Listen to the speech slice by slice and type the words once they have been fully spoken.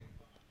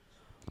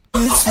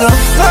It's the final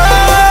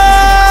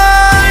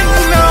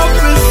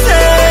percent.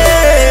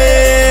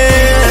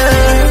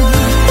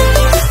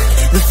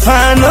 The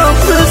final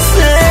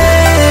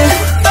percent.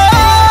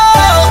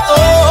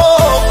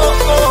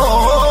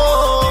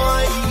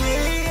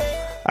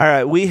 All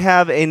right, we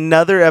have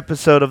another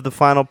episode of the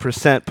Final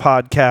Percent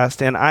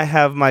podcast, and I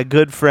have my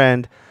good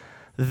friend,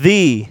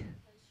 the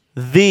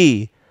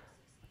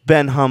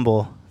Ben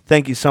Humble.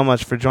 Thank you so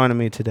much for joining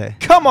me today.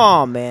 Come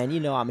on, man. You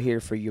know I'm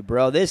here for you,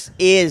 bro. This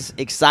is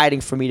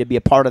exciting for me to be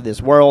a part of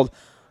this world.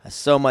 I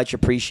so much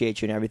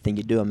appreciate you and everything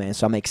you're doing, man.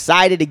 So I'm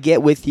excited to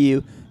get with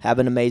you, have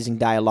an amazing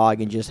dialogue,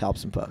 and just help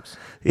some folks.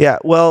 Yeah,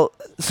 well,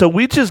 so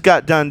we just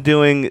got done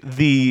doing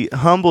the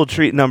Humble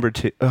Retreat number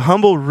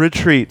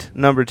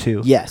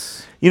 2.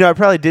 Yes. You know, I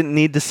probably didn't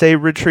need to say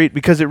retreat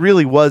because it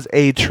really was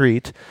a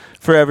treat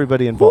for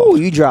everybody involved.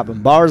 Ooh, you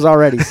dropping bars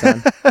already,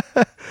 son.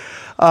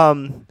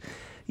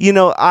 You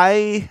know,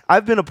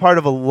 I've been a part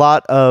of a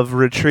lot of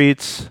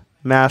retreats,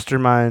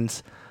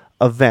 masterminds,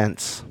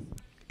 events.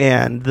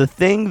 And the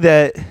thing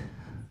that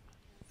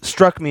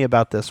struck me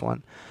about this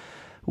one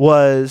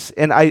was,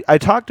 and I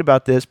talked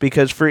about this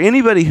because for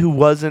anybody who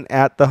wasn't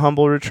at the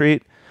Humble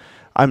Retreat,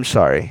 I'm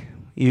sorry.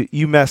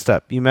 You messed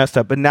up.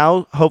 But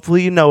now,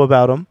 hopefully you know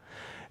about them.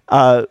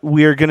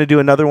 We are going to do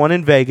another one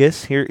in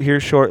Vegas here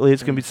shortly.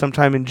 It's going to be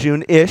sometime in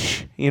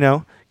June-ish, you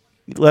know.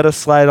 Let us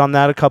slide on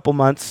that a couple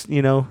months,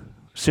 you know,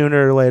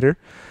 sooner or later.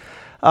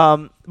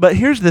 But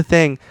here's the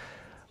thing.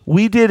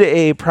 We did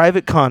a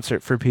private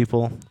concert for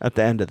people at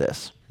the end of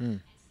this.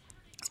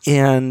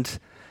 And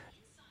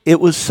it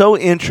was so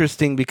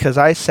interesting because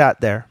I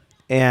sat there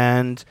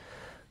and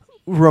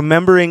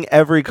remembering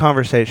every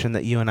conversation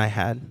that you and I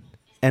had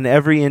and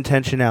every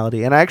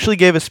intentionality. And I actually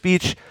gave a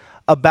speech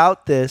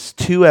about this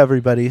to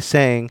everybody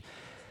saying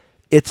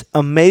it's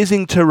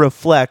amazing to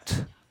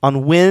reflect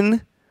on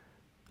when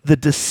the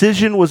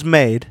decision was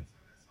made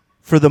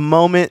for the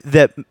moment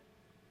that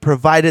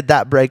provided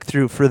that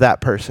breakthrough for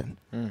that person.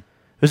 It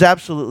was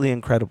absolutely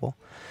incredible.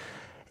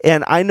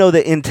 And I know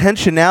that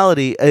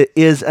intentionality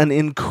is an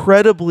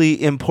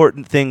incredibly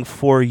important thing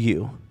for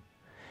you.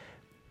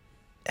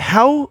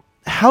 How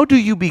do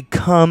you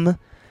become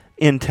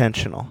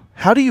intentional?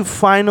 How do you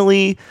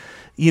finally,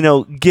 you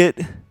know, get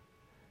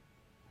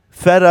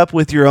fed up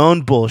with your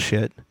own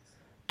bullshit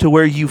to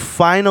where you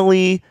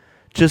finally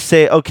just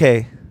say,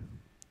 okay,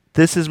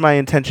 this is my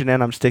intention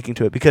and I'm sticking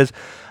to it? Because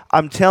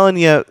I'm telling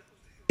you,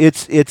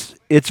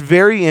 it's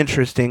very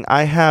interesting.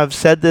 I have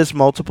said this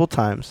multiple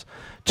times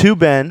to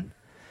Ben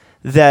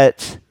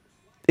that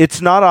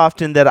it's not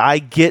often that I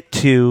get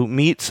to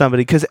meet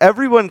somebody because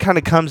everyone kind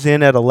of comes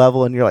in at a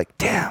level and you're like,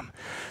 damn,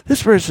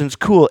 this person's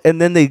cool. And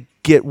then they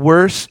get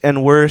worse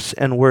and worse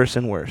and worse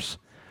and worse.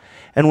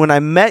 And when I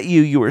met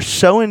you, you were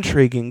so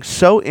intriguing,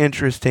 so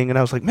interesting. And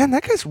I was like, man,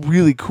 that guy's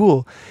really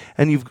cool.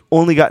 And you've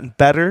only gotten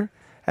better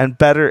and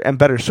better and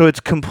better. So it's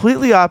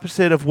completely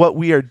opposite of what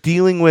we are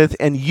dealing with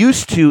and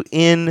used to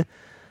in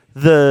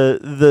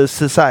the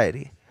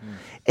society.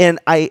 And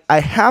I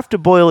have to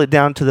boil it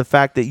down to the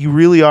fact that you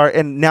really are.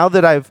 And now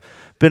that I've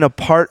been a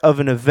part of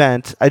an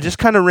event, I just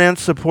kind of ran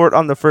support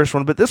on the first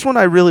one. But this one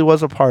I really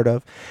was a part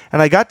of. And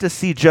I got to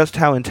see just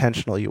how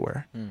intentional you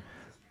were.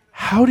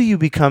 How do you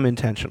become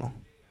intentional?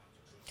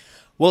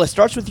 Well, it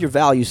starts with your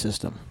value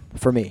system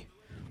for me.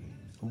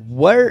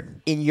 Where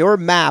in your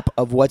map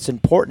of what's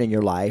important in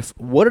your life,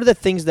 what are the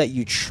things that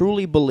you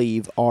truly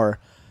believe are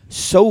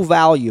so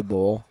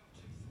valuable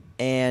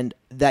and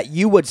that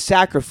you would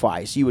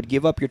sacrifice, you would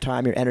give up your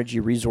time, your energy,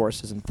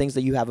 resources, and things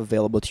that you have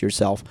available to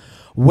yourself?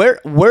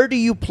 Where do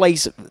you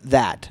place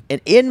that?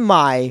 And in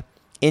my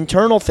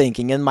internal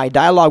thinking, in my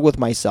dialogue with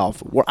myself,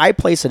 where I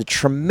place a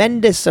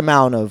tremendous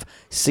amount of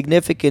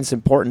significance,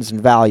 importance,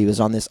 and value is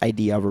on this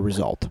idea of a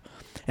result.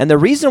 And the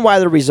reason why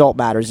the result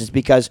matters is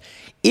because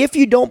if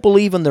you don't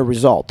believe in the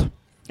result,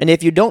 and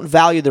if you don't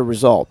value the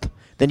result,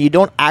 then you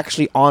don't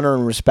actually honor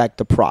and respect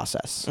the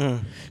process.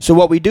 So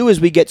what we do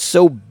is we get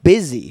so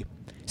busy.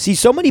 See,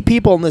 so many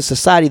people in this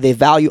society, they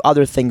value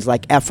other things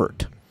like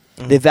effort.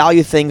 They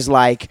value things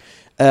like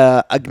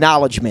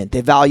acknowledgement.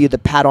 They value the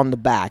pat on the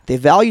back. They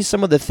value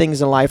some of the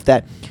things in life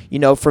that, you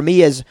know, for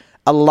me is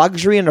a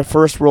luxury in a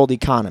first world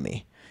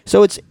economy.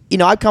 So it's, you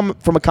know, I come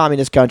from a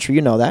communist country,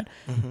 you know that.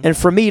 And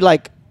for me,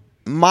 like,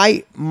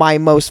 my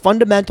most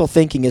fundamental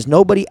thinking is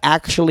nobody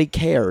actually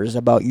cares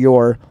about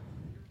your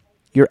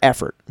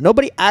effort.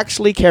 Nobody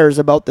actually cares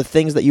about the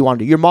things that you want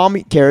to do. Your mom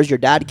cares, your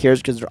dad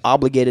cares because they're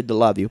obligated to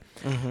love you.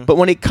 But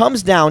when it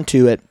comes down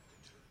to it,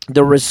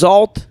 the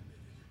result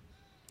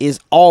is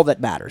all that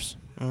matters.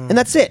 And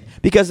that's it.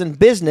 Because in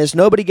business,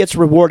 nobody gets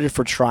rewarded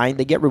for trying.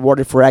 They get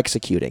rewarded for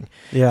executing.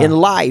 Yeah. In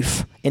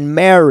life, in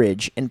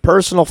marriage, in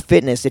personal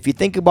fitness, if you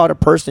think about a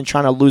person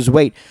trying to lose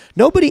weight,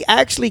 nobody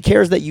actually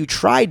cares that you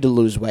tried to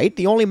lose weight.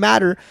 The only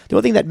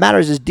thing that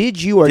matters is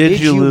did you or did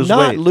you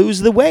not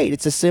lose the weight?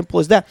 It's as simple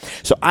as that.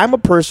 So I'm a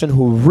person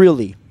who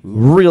really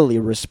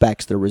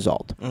respects the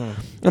result.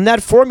 And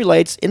that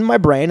formulates in my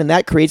brain, and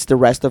that creates the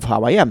rest of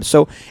how I am.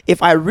 So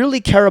if I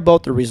really care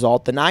about the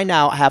result, then I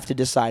now have to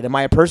decide, am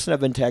I a person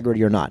of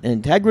integrity or not? And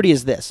integrity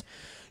is this.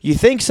 You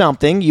think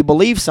something, you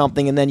believe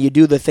something, and then you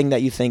do the thing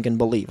that you think and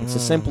believe. It's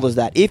as simple as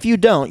that. If you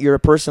don't, you're a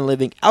person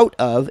living out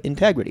of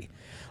integrity.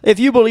 If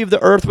you believe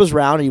the earth was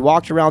round and you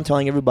walked around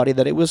telling everybody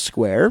that it was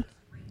square,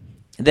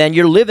 then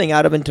you're living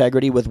out of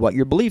integrity with what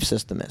your belief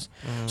system is.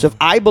 So if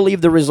I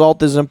believe the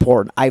result is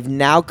important, I've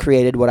now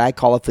created what I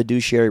call a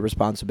fiduciary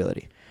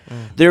responsibility.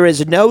 There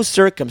is no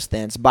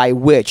circumstance by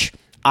which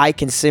I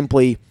can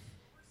simply,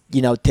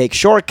 take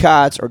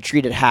shortcuts or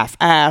treat it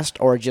half-assed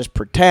or just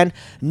pretend.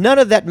 None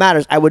of that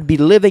matters. I would be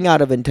living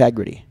out of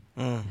integrity.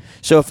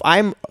 So if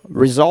I'm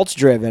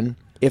results-driven,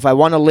 if I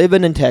want to live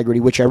in integrity,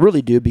 which I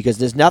really do, because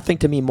there's nothing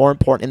to me more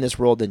important in this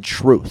world than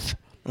truth.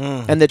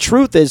 And the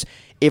truth is,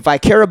 if I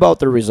care about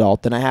the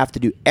result, then I have to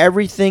do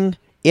everything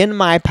in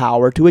my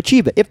power to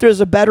achieve it. If there's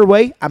a better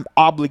way, I'm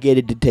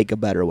obligated to take a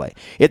better way.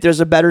 If there's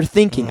a better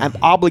thinking, I'm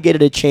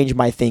obligated to change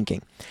my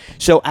thinking.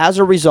 So as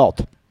a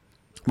result,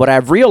 what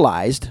I've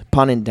realized,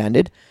 pun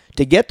intended,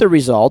 to get the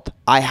result,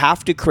 I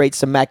have to create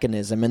some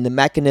mechanism, and the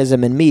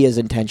mechanism in me is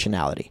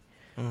intentionality.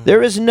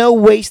 There is no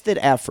wasted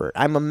effort.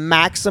 I'm a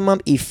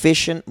maximum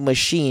efficient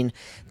machine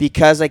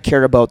because I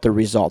care about the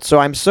result. So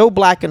I'm so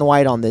black and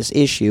white on this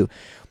issue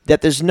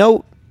that there's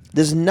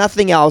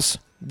nothing else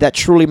that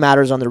truly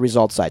matters on the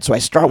result side. So I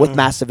start with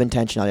massive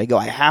intentionality. I go,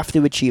 I have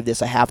to achieve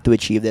this. I have to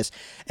achieve this.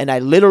 And I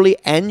literally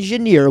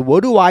engineer,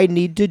 what do I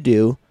need to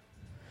do?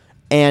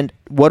 And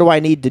what do I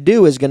need to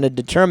do is going to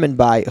determine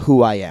by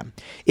who I am.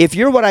 If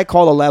you're what I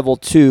call a level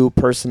 2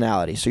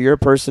 personality, so you're a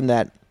person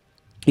that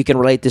you can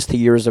relate this to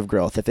years of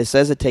growth. If it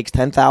says it takes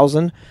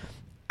 10,000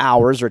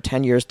 hours or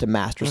 10 years to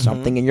master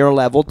something and you're a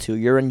level 2,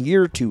 you're in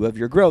year 2 of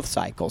your growth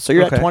cycle. So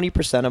you're at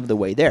 20% of the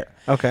way there.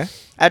 Okay.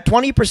 At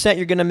 20%,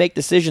 you're going to make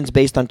decisions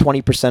based on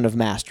 20% of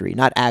mastery,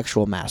 not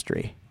actual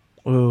mastery.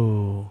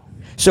 Ooh.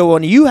 So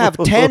when you have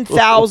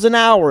 10,000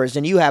 hours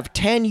and you have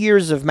 10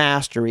 years of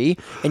mastery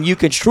and you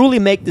can truly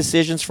make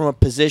decisions from a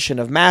position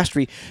of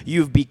mastery,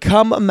 you've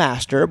become a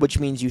master, which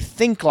means you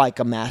think like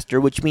a master,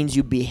 which means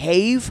you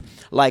behave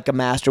like a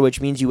master, which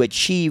means you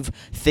achieve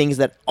things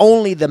that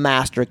only the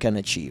master can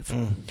achieve.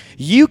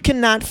 You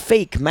cannot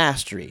fake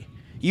mastery.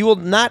 You will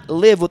not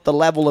live with the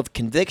level of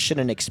conviction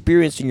and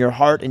experience in your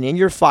heart and in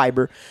your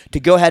fiber to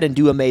go ahead and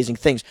do amazing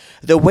things.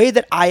 The way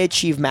that I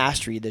achieve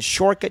mastery, the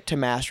shortcut to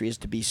mastery, is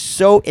to be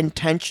so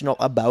intentional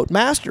about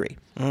mastery.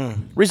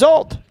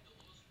 Result.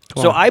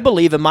 So I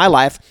believe in my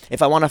life,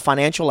 if I want a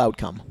financial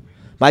outcome,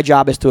 my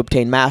job is to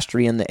obtain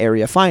mastery in the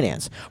area of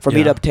finance. For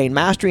me to obtain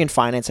mastery in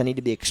finance, I need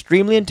to be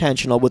extremely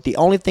intentional with the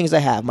only things I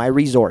have, my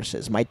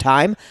resources, my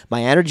time,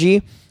 my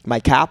energy,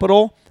 my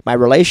capital, my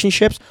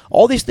relationships.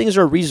 All these things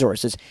are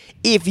resources.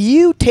 If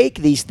you take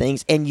these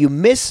things and you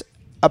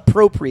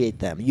misappropriate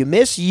them, you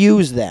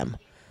misuse them,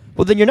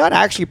 well, then you're not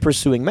actually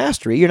pursuing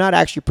mastery. You're not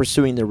actually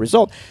pursuing the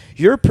result.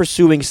 You're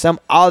pursuing some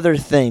other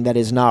thing that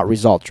is not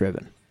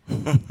result-driven.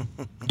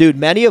 Dude,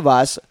 many of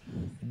us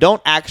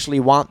don't actually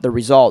want the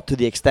result to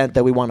the extent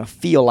that we want to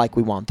feel like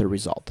we want the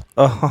result.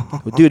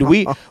 Dude,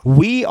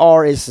 we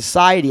are a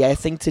society, I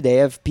think today,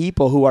 of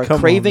people who are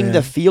craving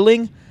the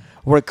feeling.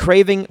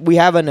 We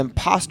have an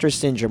imposter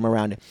syndrome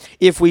around it.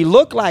 If we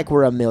look like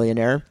we're a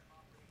millionaire,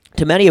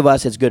 to many of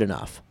us, it's good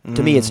enough.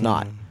 To me, it's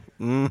not.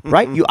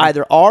 Right? You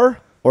either are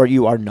or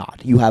you are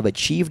not. You have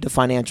achieved a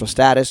financial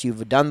status.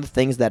 You've done the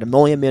things that a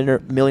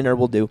millionaire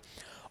will do.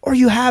 Or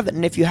you haven't.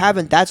 And if you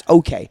haven't, that's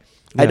okay.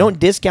 I don't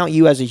discount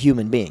you as a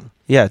human being.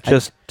 Yeah,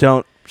 just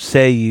don't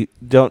say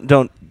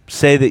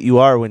that you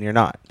are when you're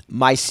not.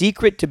 My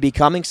secret to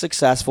becoming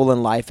successful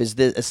in life is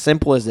this, as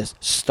simple as this.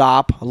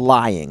 Stop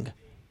lying.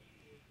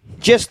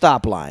 Just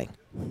stop lying.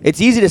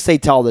 It's easy to say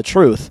tell the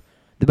truth,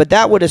 but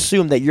that would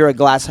assume that you're a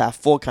glass half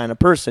full kind of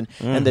person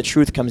and the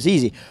truth comes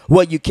easy.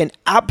 What you can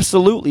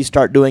absolutely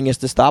start doing is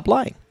to stop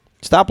lying.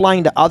 Stop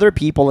lying to other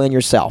people and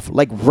yourself,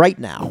 like right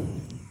now.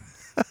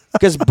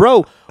 Because,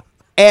 bro,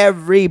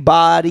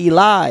 everybody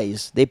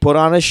lies. They put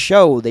on a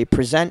show. They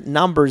present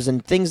numbers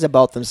and things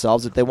about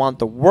themselves that they want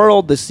the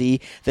world to see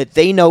that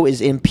they know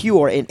is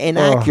impure and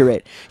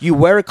inaccurate. You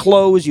wear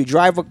clothes. You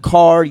drive a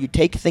car. You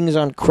take things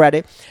on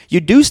credit. You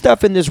do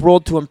stuff in this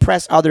world to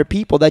impress other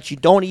people that you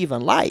don't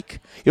even like.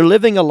 You're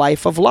living a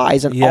life of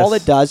lies, and all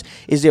it does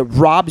is it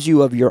robs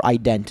you of your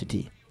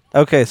identity.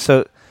 Okay,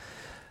 so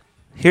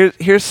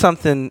here's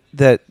something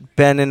that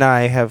Ben and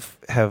I have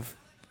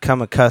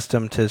come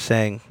accustomed to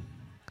saying.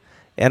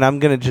 And I'm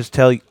going to just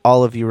tell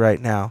all of you right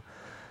now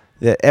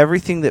that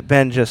everything that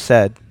Ben just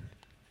said,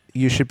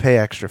 you should pay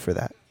extra for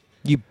that.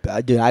 Dude,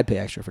 I'd pay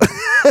extra for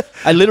that.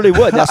 I literally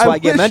would. That's why I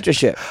get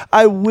mentorship.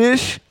 I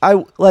wish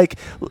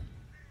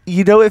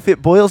if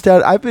it boils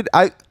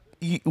down,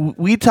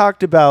 we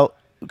talked about,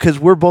 because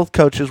we're both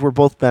coaches, we're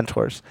both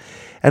mentors.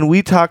 And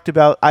we talked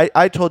about,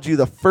 I told you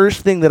the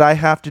first thing that I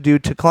have to do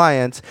to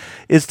clients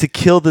is to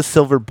kill the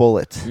silver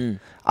bullet.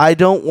 I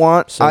don't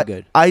want,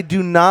 I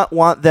do not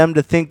want them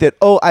to think that,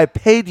 I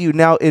paid you.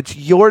 Now it's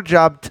your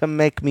job to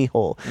make me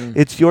whole.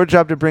 It's your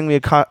job to bring me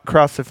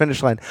across the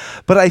finish line.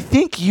 But I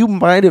think you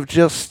might have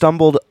just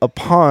stumbled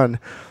upon,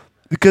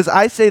 because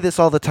I say this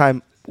all the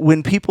time,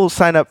 when people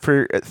sign up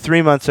for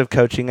 3 months of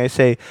coaching, I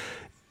say,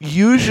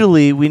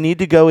 usually we need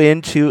to go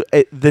into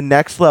the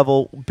next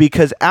level,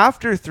 because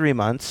after 3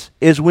 months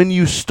is when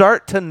you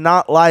start to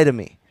not lie to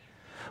me.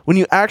 When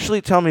you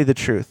actually tell me the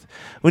truth.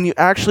 When you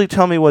actually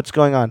tell me what's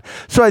going on.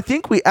 So I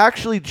think we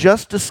actually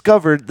just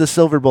discovered the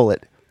silver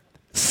bullet.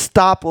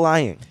 Stop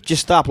lying.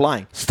 Just stop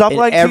lying. Stop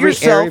lying to every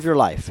yourself. area of your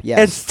life. Yes.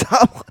 And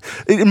stop,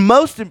 and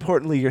most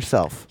importantly,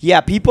 yourself.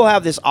 Yeah, people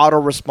have this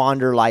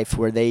autoresponder life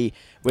where they've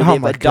Oh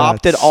my God,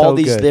 adopted all so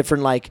these good.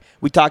 different, like,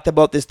 we talked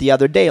about this the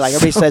other day. Like,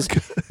 everybody So says,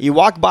 good. you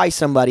walk by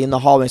somebody in the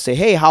hallway and say,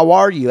 hey, how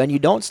are you? And you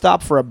don't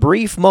stop for a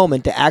brief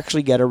moment to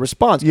actually get a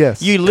response.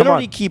 Yes, You come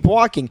literally on. keep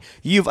walking.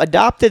 You've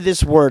adopted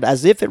this word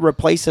as if it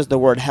replaces the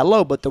word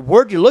hello, but the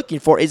word you're looking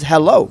for is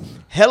hello.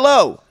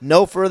 Hello.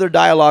 No further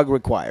dialogue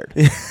required.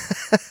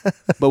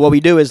 But what we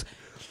do is,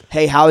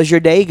 hey, how is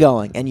your day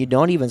going? And you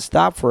don't even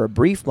stop for a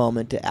brief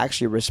moment to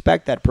actually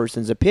respect that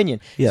person's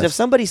opinion. Yes. So if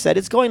somebody said,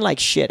 it's going like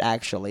shit,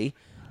 actually,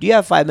 do you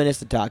have 5 minutes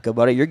to talk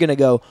about it? You're going to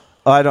go,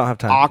 Oh, I don't have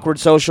time. awkward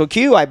social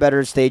cue. I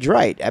better stage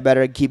right. I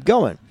better keep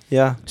going.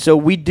 Yeah. So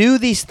we do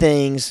these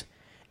things,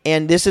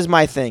 and this is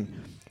my thing.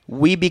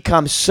 We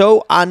become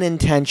so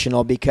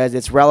unintentional because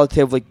it's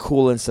relatively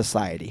cool in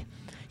society.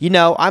 You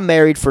know, I'm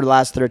married for the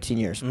last 13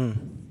 years.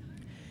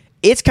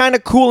 It's kind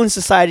of cool in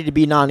society to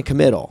be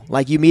non-committal.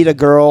 Like, you meet a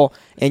girl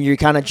and you're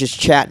kind of just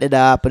chatting it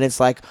up, and it's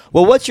like,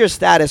 well, what's your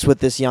status with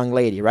this young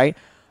lady, right?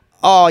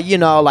 Oh, you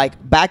know, like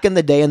back in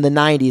the day in the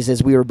 90s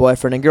as we were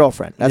boyfriend and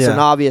girlfriend. That's Yeah. an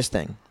obvious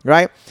thing,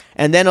 right?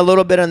 And then a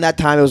little bit in that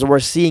time it was we're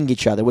seeing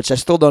each other, which I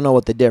still don't know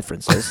what the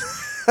difference is.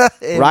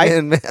 Right?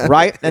 Amen, man.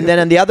 Right? And then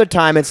in the other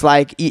time it's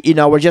like, you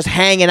know, we're just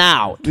hanging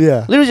out.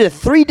 Yeah. Literally just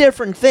 3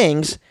 different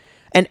things,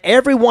 and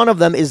every one of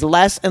them is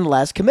less and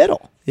less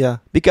committal. Yeah.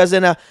 Because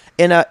in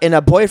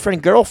a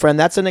boyfriend girlfriend,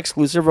 that's an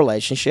exclusive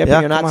relationship, Yeah,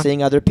 and you're come not on.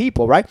 seeing other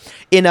people, right?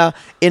 In a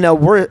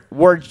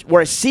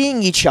we're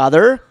seeing each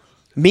other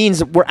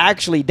means we're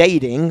actually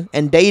dating,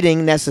 and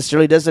dating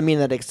necessarily doesn't mean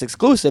that it's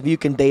exclusive. You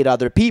can date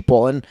other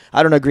people, and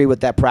I don't agree with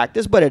that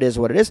practice, but it is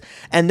what it is.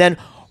 And then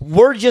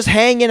we're just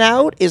hanging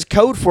out is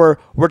code for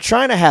we're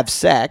trying to have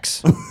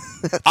sex.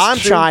 I'm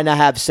true. trying to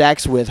have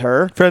sex with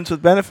her. Friends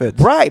with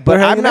benefits. Right, but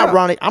They're I'm hanging not out.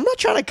 running. I'm not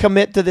trying to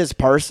commit to this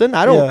person.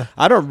 I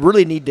Yeah. don't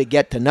really need to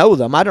get to know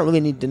them. I don't really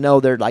need to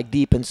know their like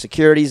deep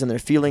insecurities and their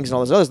feelings and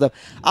all this other stuff.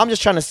 I'm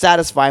just trying to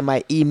satisfy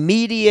my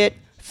immediate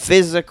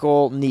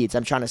physical needs.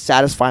 I'm trying to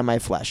satisfy my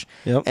flesh.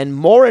 Yep. And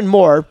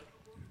more,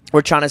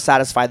 we're trying to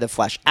satisfy the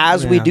flesh.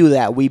 As we Yeah. do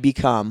that, we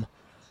become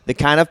the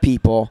kind of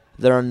people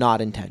that are not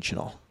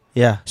intentional.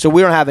 Yeah. So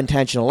we don't have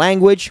intentional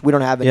language. We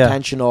don't have Yeah.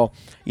 intentional,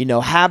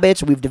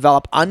 habits. We've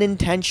developed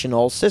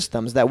unintentional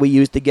systems that we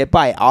use to get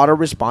by.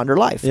 Autoresponder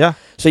life. Yeah.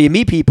 So you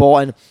meet people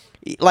and,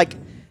 like,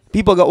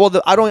 people go,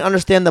 well, I don't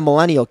understand the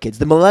millennial kids.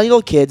 The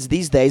millennial kids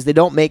these days, they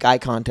don't make eye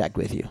contact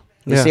with you.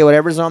 They Yeah. say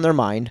whatever's on their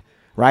mind,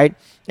 right?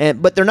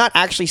 But they're not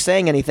actually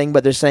saying anything,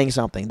 but they're saying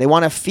something. They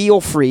want to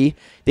feel free.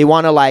 They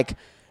want to, like,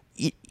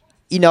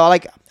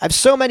 like, I have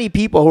so many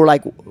people who are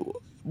like,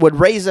 would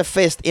raise a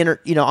fist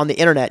on the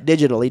internet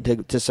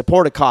digitally to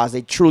support a cause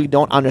they truly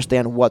don't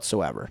understand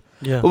whatsoever.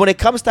 Yeah. But when it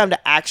comes time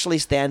to actually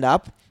stand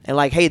up and,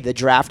 like, hey, the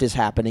draft is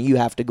happening, you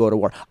have to go to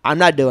war. I'm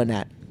not doing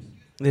that.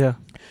 Yeah.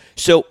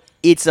 So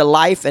it's a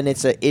life, and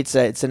it's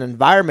an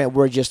environment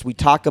where just we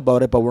talk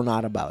about it, but we're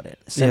not about it.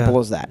 Simple Yeah.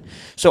 as that.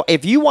 So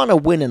if you want to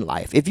win in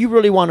life, if you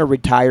really want to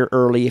retire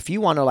early, if you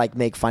want to, like,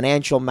 make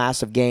financial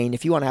massive gain,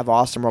 if you want to have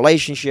awesome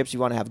relationships, you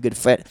want to have good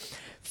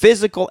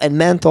physical and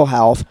mental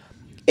health,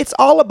 it's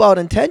all about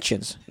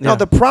intentions. Now, Yeah.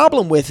 the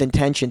problem with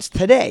intentions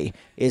today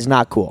is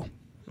not cool.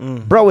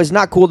 Bro, it's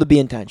not cool to be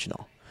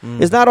intentional.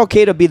 It's not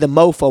okay to be the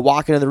mofo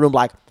walking in the room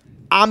like,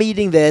 I'm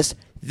eating this.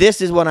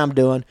 This is what I'm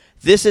doing.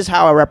 This is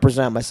how I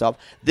represent myself.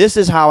 This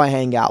is how I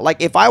hang out.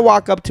 Like, if I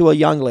walk up to a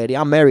young lady,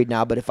 I'm married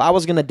now, but if I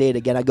was going to date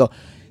again, I'd go,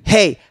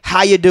 hey,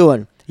 how you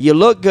doing? You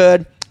look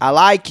good. I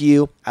like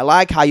you. I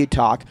like how you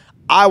talk.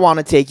 I want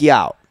to take you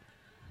out.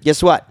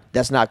 Guess what?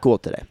 That's not cool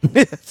today.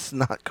 It's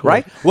not cool.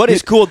 Right? What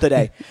is cool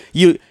today?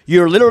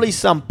 You're literally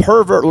some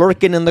pervert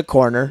lurking in the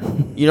corner.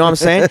 You know what I'm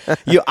saying?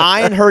 You're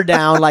eyeing her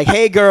down like,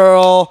 hey,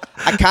 girl,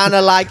 I kind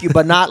of like you,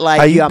 but not like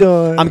How you. you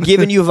doing? I'm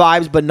giving you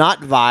vibes, but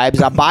not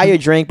vibes. I'll buy you a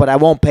drink, but I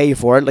won't pay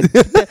for it. Like,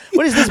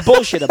 what is this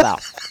bullshit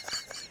about?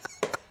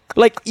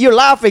 Like, you're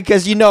laughing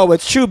because you know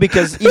it's true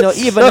because,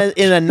 even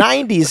in a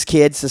 90s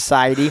kid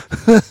society,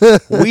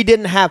 we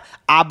didn't have,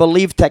 I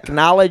believe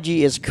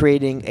technology is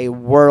creating a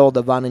world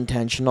of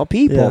unintentional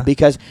people Yeah.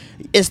 because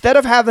instead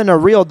of having a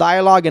real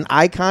dialogue and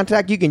eye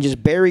contact, you can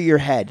just bury your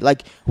head.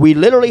 Like, we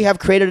literally have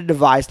created a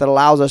device that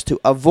allows us to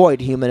avoid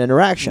human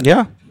interaction.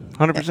 Yeah.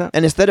 100%.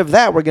 And instead of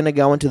that, we're going to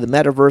go into the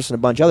metaverse and a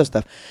bunch of other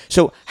stuff.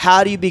 So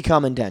how do you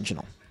become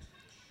intentional?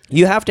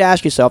 You have to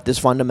ask yourself this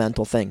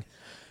fundamental thing.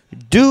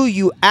 Do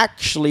you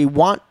actually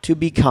want to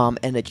become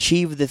and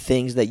achieve the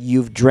things that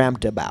you've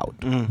dreamt about?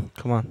 Come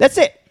on. That's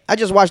it. I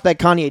just watched that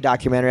Kanye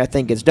documentary. I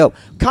think it's dope.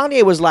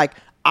 Kanye was like,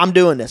 I'm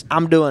doing this.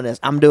 I'm doing this.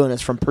 I'm doing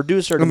this from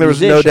producer to And there was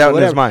musician. no doubt in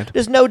his whatever. mind.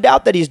 There's no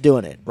doubt that he's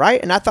doing it,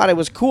 right? And I thought it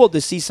was cool to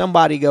see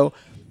somebody go,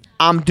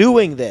 I'm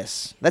doing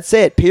this. That's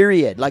it,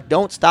 period. Like,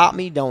 don't stop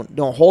me. Don't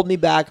hold me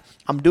back.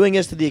 I'm doing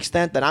this to the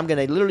extent that I'm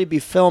going to literally be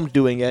filmed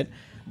doing it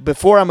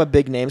before I'm a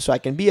big name so I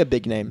can be a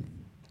big name.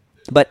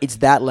 But it's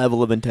that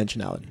level of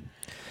intentionality.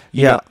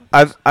 You Yeah,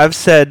 I've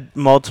said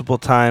multiple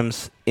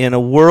times, in a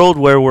world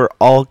where we're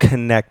all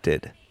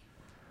connected,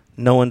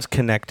 no one's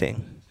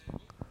connecting.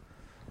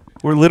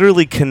 We're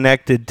literally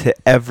connected to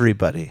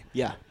everybody.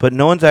 Yeah. But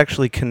no one's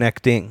actually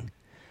connecting.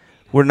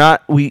 We're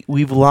not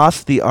we've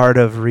lost the art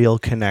of real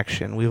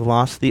connection. We've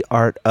lost the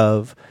art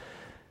of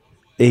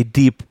a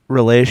deep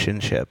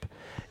relationship.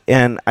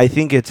 And I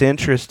think it's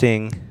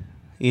interesting,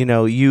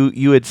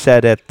 you had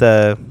said at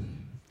the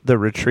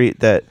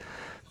retreat that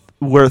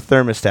we're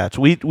thermostats.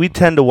 We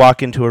tend to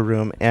walk into a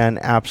room and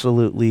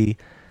absolutely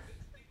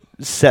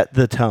set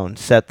the tone,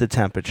 set the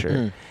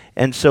temperature.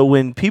 And so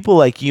when people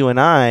like you and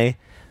I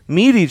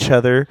meet each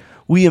other,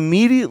 we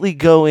immediately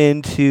go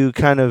into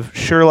kind of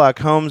Sherlock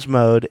Holmes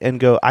mode and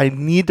go, I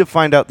need to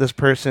find out this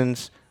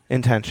person's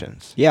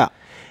intentions. Yeah.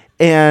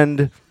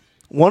 And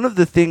one of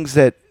the things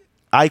that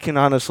I can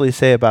honestly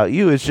say about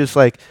you is just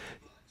like,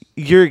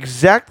 you're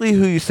exactly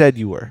who you said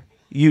you were.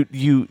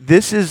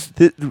 This is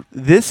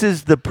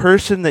the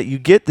person that you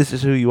get. This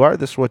is who you are.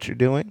 This is what you're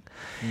doing.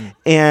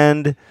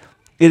 And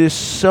it is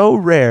so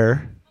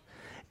rare,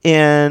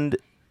 and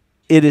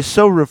it is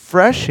so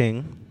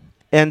refreshing.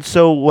 And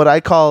so what I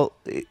call,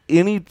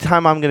 any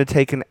time I'm going to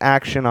take an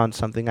action on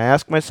something, I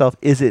ask myself,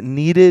 is it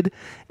needed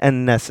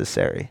and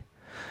necessary?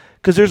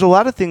 Because there's a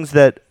lot of things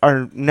that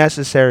are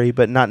necessary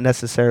but not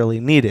necessarily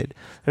needed.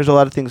 There's a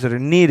lot of things that are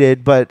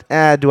needed, but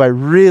do I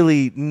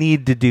really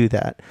need to do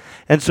that?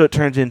 And so it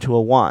turns into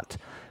a want.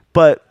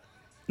 But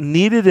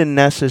needed and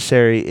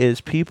necessary is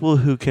people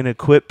who can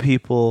equip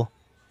people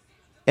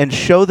and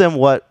show them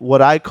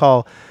what I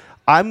call,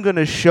 I'm going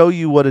to show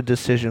you what a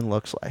decision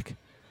looks like.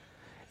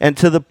 And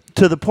to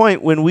the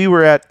point when we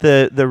were at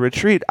the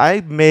retreat,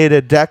 I made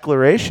a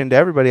declaration to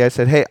everybody. I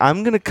said, hey,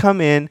 I'm going to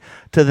come in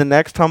to the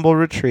next Humble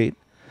retreat.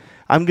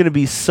 I'm going to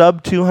be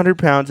sub 200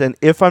 pounds, and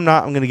if I'm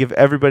not, I'm going to give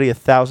everybody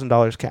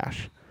 $1,000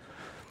 cash.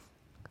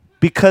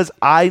 Because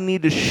I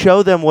need to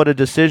show them what a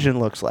decision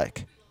looks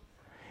like.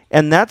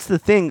 And that's the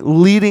thing.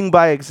 Leading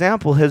by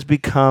example has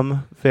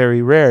become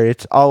very rare.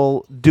 It's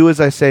all do as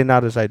I say,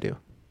 not as I do.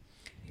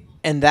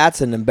 And that's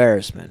an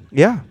embarrassment.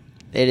 Yeah.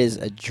 It is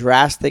a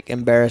drastic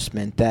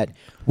embarrassment that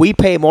we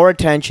pay more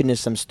attention to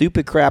some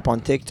stupid crap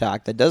on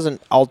TikTok that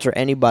doesn't alter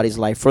anybody's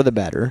life for the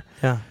better.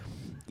 Yeah.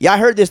 Yeah, I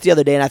heard this the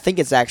other day, and I think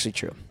it's actually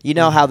true. You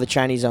know how the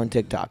Chinese own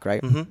TikTok,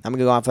 right? I'm going to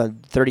go off on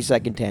a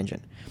 30-second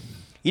tangent.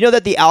 You know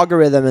that the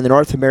algorithm in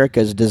North America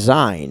is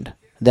designed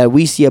that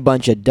we see a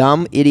bunch of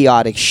dumb,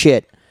 idiotic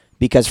shit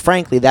because,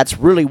 frankly, that's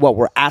really what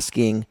we're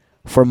asking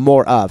for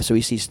more of. So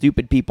we see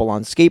stupid people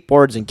on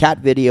skateboards and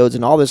cat videos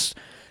and all this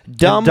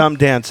dumb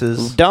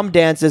dances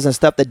and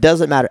stuff that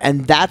doesn't matter.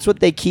 And that's what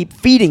they keep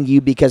feeding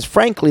you because,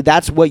 frankly,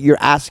 that's what you're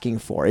asking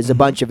for is a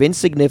bunch of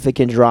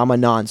insignificant drama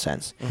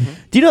nonsense.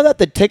 Do you know that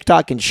the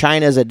TikTok in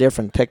China is a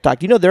different TikTok?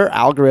 Do you know their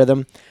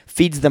algorithm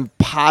feeds them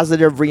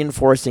positive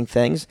reinforcing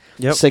things?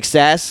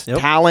 Success,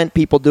 talent,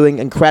 people doing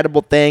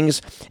incredible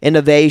things,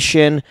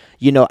 innovation,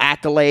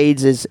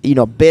 accolades, is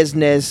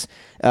business,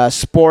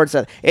 sports.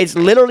 It's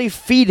literally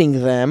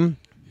feeding them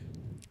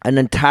an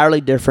entirely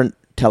different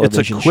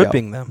television It's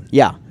equipping them.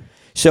 Yeah.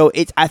 So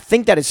I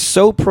think that is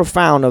so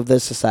profound of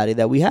this society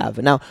that we have.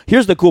 Now,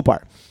 here's the cool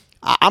part.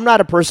 I'm not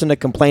a person to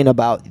complain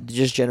about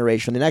just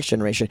generation, the next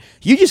generation.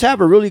 You just have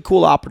a really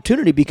cool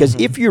opportunity because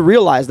if you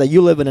realize that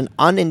you live in an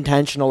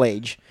unintentional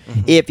age,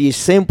 if you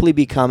simply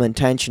become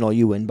intentional,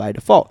 you win by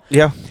default.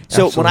 Yeah.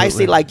 So absolutely. when I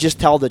say just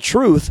tell the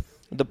truth,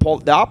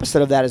 the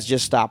opposite of that is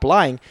just stop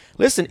lying.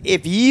 Listen,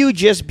 if you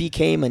just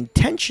became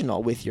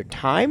intentional with your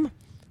time,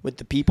 with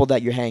the people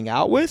that you hang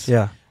out with,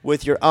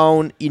 with your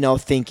own,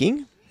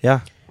 thinking,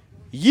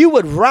 you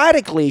would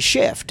radically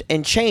shift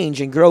and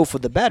change and grow for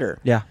the better.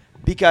 Yeah.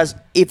 Because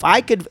if I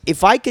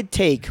could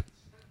take,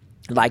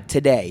 like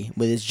today,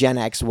 with this Gen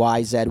X,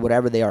 Y, Z,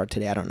 whatever they are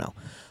today, I don't know.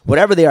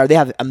 Whatever they are, they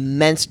have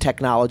immense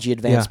technology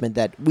advancement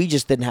that we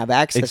just didn't have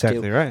access to.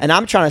 Exactly right. And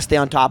I'm trying to stay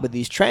on top of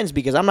these trends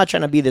because I'm not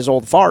trying to be this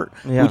old fart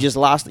who just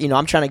lost,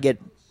 I'm trying to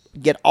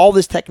get all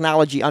this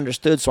technology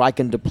understood so I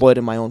can deploy it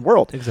in my own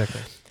world.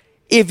 Exactly.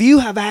 If you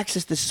have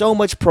access to so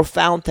much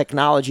profound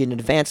technology and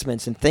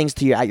advancements and things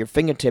at your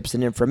fingertips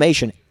and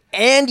information,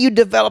 and you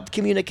developed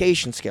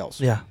communication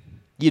skills,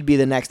 you'd be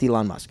the next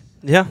Elon Musk.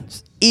 Yeah.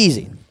 It's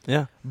easy.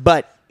 Yeah.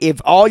 But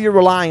if all you're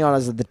relying on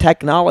is the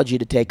technology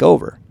to take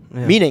over,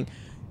 meaning,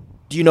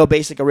 do you know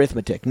basic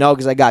arithmetic? No,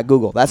 because I got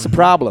Google. That's the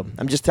problem.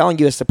 I'm just telling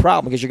you it's the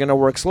problem because you're going to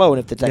work slow, and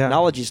if the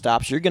technology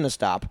stops, you're going to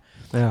stop.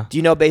 Yeah. Do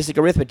you know basic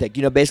arithmetic? Do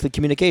you know basic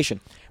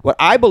communication? What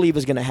I believe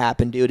is going to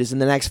happen, dude, is in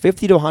the next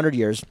 50 to 100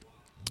 years,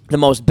 the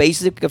most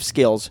basic of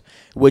skills,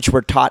 which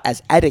were taught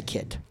as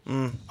etiquette,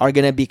 are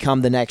going to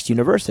become the next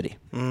university.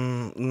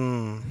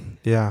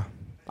 Yeah.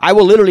 I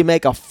will literally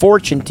make a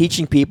fortune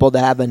teaching people to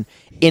have an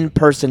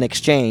in-person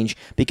exchange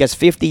because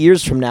 50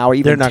 years from now or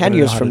even 10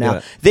 years from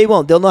now, they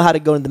won't. They'll know how to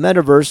go into the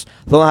metaverse.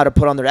 They'll know how to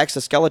put on their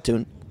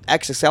exoskeleton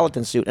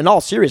exoskeleton suit. In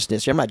all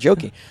seriousness, I'm not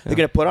joking. They're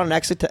going to put on an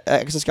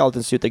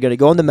exoskeleton suit. They're going to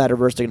go in the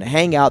metaverse. They're going to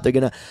hang out. They're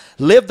going to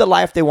live the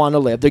life they want to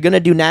live. They're going to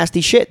do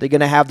nasty shit. They're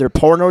going to have their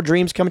porno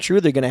dreams come true.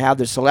 They're going to have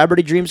their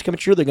celebrity dreams come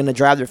true. They're going to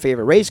drive their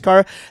favorite race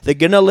car. They're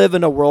going to live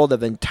in a world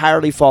of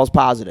entirely false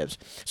positives.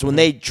 So when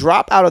they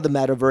drop out of the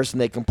metaverse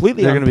and they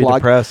completely They're unplug, gonna be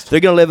depressed. they're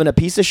going to live in a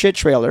piece of shit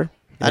trailer.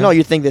 I know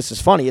you think this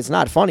is funny. It's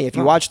not funny. If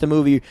you watch the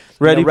movie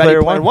Ready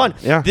Player One.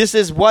 Yeah. This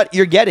is what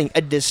you're getting,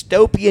 a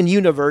dystopian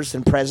universe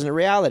in present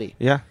reality.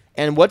 Yeah.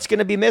 And what's going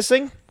to be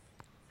missing?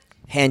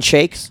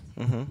 Handshakes.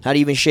 How do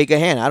you even shake a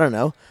hand? I don't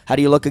know. How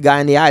do you look a guy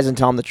in the eyes and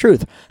tell him the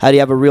truth? How do you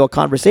have a real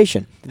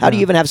conversation? How do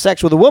you even have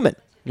sex with a woman?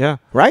 Yeah.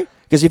 Right?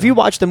 Because if you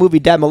watch the movie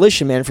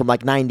Demolition Man from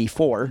like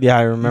 94. Yeah,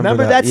 I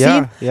remember that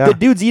Yeah, scene? yeah. The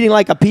dude's eating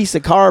like a piece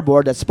of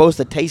cardboard that's supposed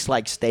to taste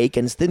like steak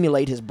and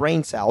stimulate his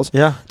brain cells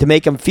Yeah. to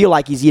make him feel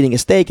like he's eating a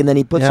steak. And then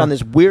he puts Yeah. on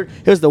this weird,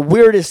 here's the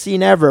weirdest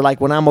scene ever. Like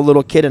when I'm a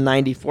little kid in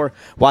 94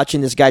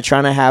 watching this guy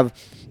trying to have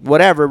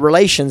whatever,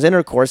 relations,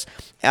 intercourse,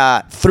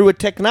 through a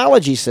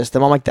technology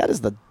system. I'm like, that is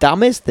the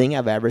dumbest thing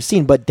I've ever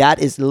seen. But that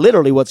is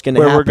literally what's going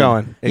to happen. Where we're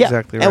going.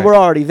 Exactly And right. we're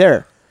already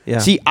there. Yeah.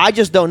 See, I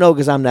just don't know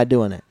because I'm not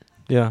doing it.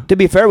 Yeah. To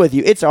be fair with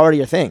you, it's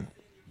already a thing.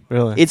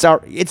 Really? It's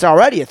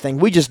already a thing.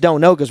 We just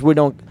don't know because we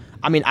don't.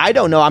 I mean, I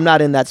don't know. I'm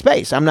not in that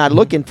space. I'm not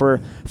looking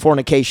for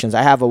fornications.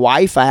 I have a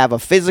wife. I have a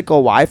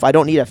physical wife. I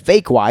don't need a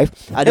fake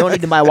wife. I don't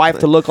need my wife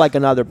to look like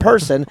another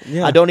person.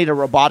 Yeah. I don't need a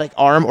robotic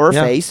arm or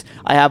face.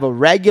 I have a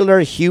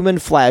regular human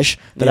flesh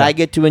that I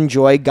get to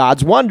enjoy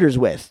God's wonders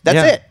with. That's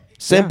Yeah. it.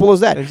 Simple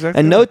as that. Exactly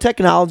And no right.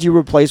 technology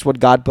replaced what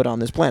God put on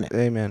this planet.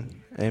 Amen.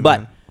 Amen.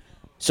 But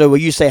so when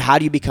you say, how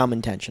do you become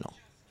intentional?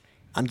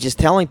 I'm just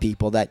telling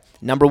people that,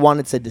 number one,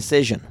 it's a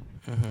decision.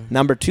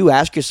 Number two,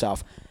 ask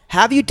yourself,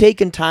 have you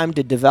taken time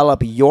to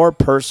develop your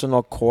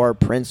personal core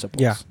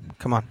principles? Yeah.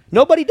 Come on.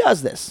 Nobody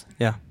does this.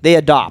 Yeah. They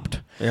adopt.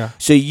 Yeah.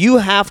 So you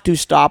have to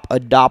stop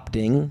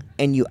adopting,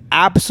 and you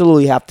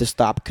absolutely have to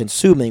stop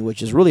consuming,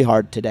 which is really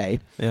hard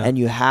today. Yeah. And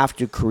you have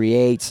to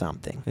create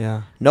something.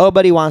 Yeah.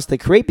 Nobody wants to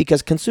create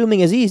because consuming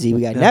is easy.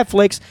 We got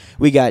Netflix,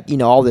 we got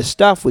all this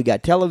stuff, we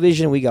got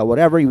television, we got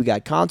whatever, we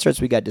got concerts,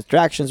 we got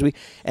distractions,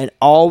 and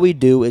all we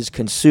do is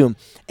consume.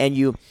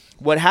 And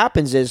what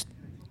happens is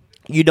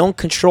you don't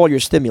control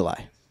your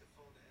stimuli.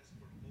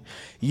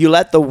 You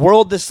let the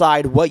world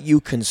decide what you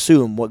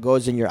consume, what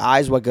goes in your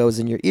eyes, what goes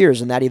in your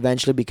ears, and that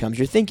eventually becomes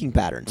your thinking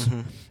patterns.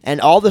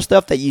 And all the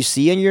stuff that you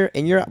see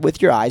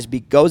with your eyes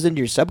goes into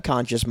your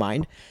subconscious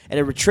mind, and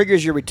it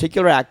triggers your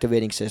reticular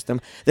activating system.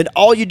 Then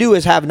all you do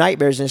is have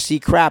nightmares and see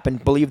crap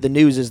and believe the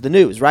news is the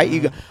news, right? You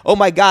go, oh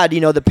my God,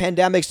 the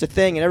pandemic's the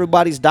thing, and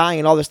everybody's dying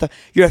and all this stuff.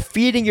 You're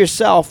feeding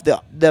yourself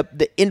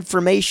the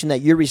information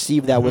that you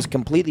received that was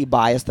completely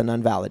biased and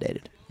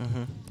unvalidated.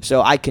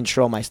 So I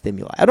control my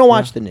stimuli. I don't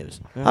watch the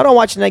news. I don't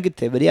watch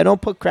negativity. I don't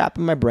put crap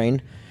in my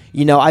brain.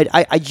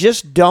 I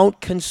just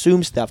don't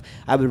consume stuff.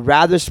 I would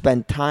rather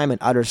spend time in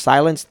utter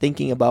silence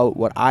thinking about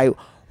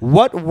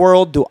what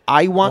world do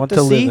I want to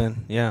see? live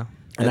in. Yeah.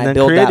 And I then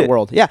build create that it.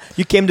 world. Yeah.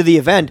 You came to the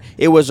event.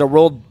 It was a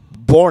world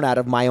born out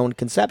of my own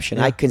conception.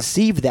 Yeah. I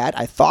conceived that.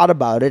 I thought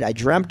about it. I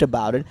dreamt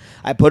about it.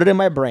 I put it in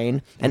my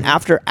brain. And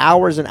after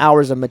hours and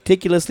hours of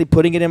meticulously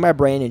putting it in my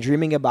brain and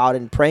dreaming about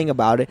it and praying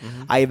about it,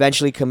 I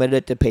eventually committed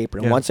it to paper.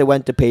 And once it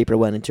went to paper, it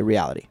went into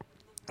reality.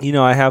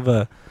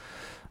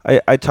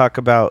 I talk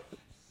about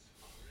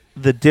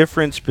the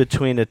difference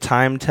between a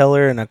time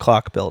teller and a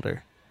clock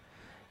builder.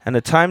 And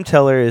a time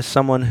teller is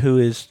someone who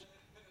is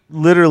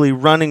literally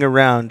running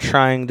around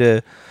trying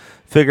to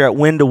figure out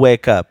when to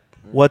wake up.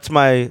 What's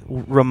my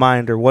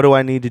reminder? What do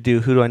I need to do?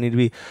 Who do I need to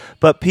be?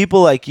 But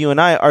people like you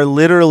and I are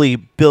literally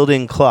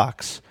building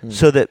clocks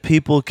so that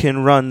people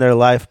can run their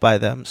life by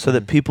them, so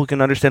that people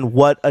can understand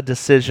what a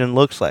decision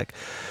looks like.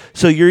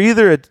 So you're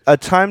either a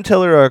time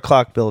teller or a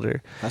clock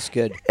builder. That's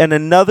good. And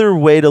another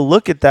way to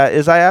look at that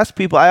is I ask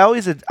people, I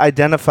always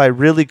identify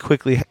really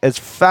quickly, as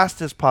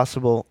fast as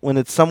possible, when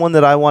it's someone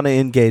that I want to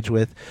engage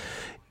with.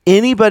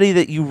 Anybody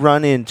that you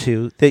run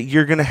into that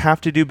you're going to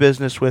have to do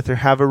business with or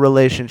have a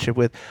relationship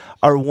with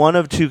are one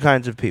of two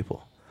kinds of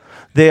people.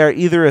 They are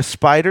either a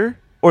spider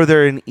or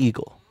they're an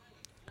eagle.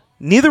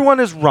 Neither one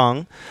is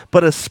wrong,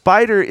 but a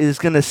spider is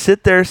going to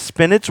sit there,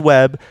 spin its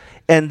web,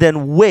 and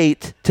then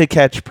wait to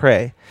catch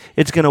prey.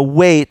 It's going to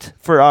wait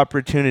for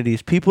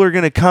opportunities. People are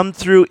going to come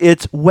through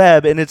its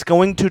web, and it's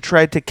going to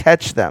try to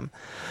catch them.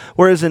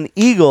 Whereas an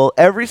eagle,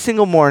 every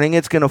single morning,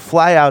 it's going to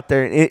fly out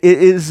there. And it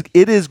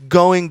is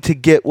going to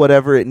get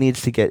whatever it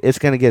needs to get. It's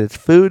going to get its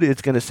food.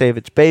 It's going to save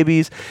its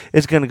babies.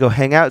 It's going to go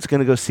hang out. It's going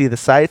to go see the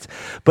sights.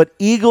 But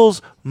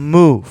eagles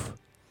move.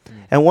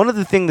 And one of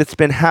the things that's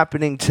been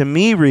happening to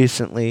me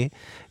recently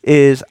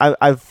is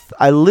I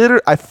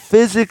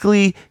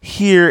physically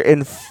hear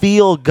and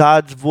feel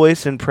God's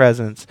voice and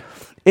presence.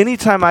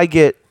 Anytime I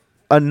get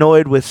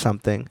annoyed with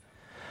something,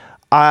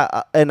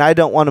 I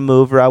don't want to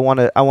move, or I want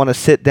to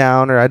sit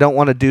down, or I don't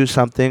want to do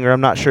something, or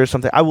I'm not sure of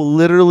something, I will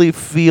literally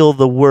feel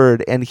the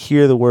word and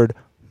hear the word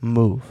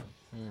move.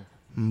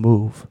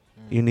 Move.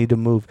 You need to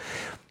move.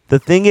 The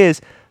thing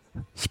is,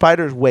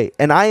 Spiders wait.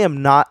 And I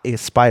am not a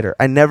spider.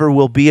 I never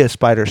will be a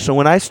spider. So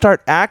when I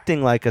start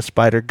acting like a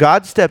spider,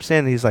 God steps in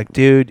and he's like,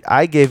 dude,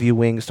 I gave you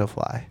wings to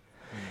fly.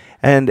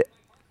 And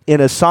in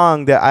a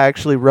song that I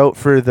actually wrote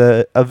for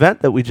the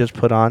event that we just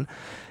put on,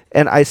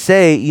 and I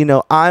say,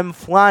 I'm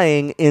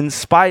flying in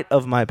spite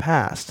of my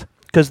past,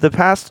 because the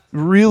past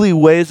really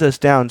weighs us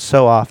down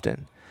so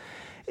often.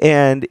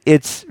 And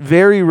it's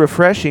very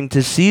refreshing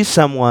to see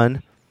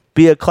someone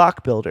be a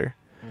clock builder,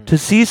 to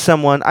see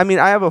someone. I mean,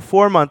 I have a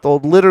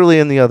 4-month-old literally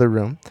in the other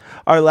room.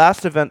 Our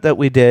last event that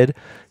we did,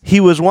 he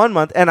was 1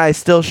 month and I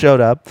still showed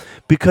up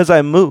because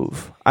I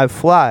move, I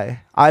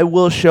fly, I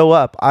will show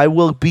up, I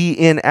will be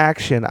in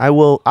action.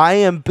 I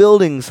am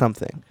building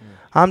something.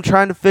 I'm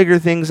trying to figure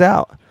things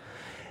out.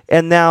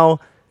 And now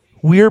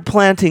we're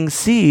planting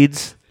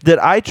seeds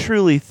that I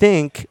truly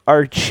think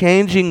are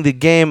changing the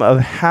game of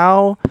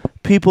how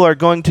people are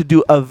going to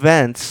do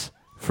events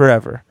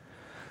forever.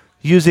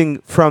 Using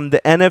from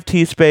the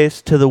NFT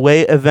space to the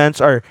way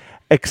events are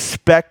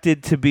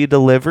expected to be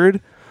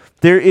delivered,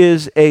 there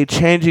is a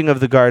changing of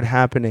the guard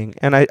happening.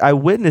 And I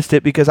witnessed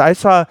it because I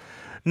saw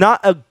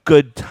not a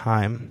good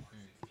time,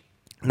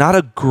 not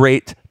a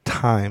great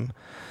time,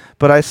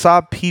 but I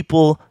saw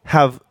people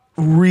have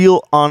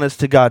real honest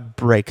to God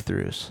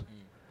breakthroughs.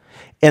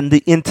 And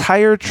the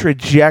entire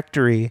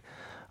trajectory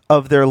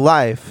of their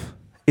life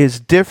is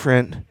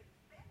different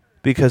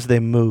because they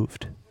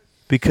moved,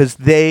 because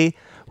they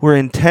were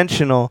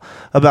intentional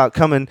about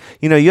coming.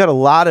 You had a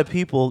lot of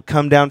people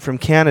come down from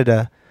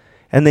Canada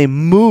and they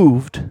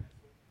moved.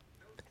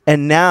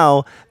 And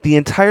now the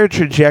entire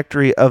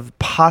trajectory of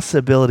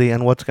possibility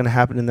and what's going to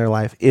happen in their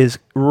life is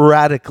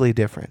radically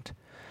different.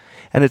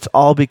 And it's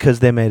all because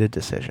they made a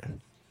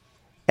decision.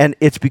 And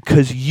it's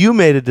because you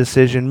made a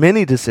decision,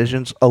 many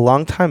decisions, a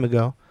long time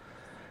ago,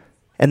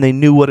 and they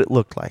knew what it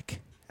looked like.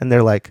 And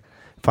they're like,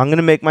 if I'm going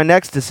to make my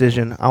next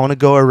decision, I want to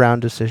go around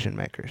decision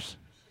makers.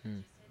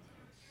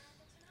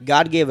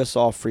 God gave us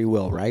all free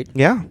will, right?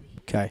 Yeah.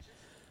 Okay.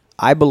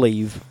 I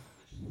believe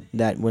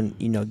that when,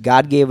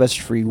 God gave us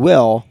free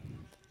will,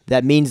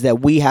 that means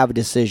that we have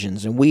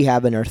decisions, and we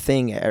have in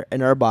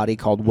our body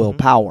called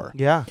willpower.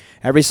 Yeah.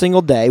 Every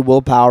single day,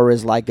 willpower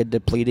is like a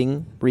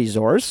depleting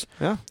resource,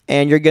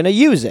 and you're going to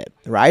use it,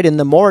 right? In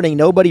the morning,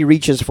 nobody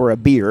reaches for a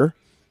beer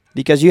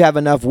because you have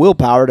enough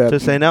willpower to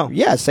say no.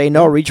 Yeah, say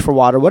no, reach for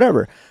water,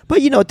 whatever.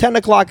 But, 10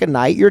 o'clock at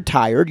night, you're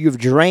tired. You've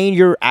drained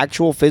your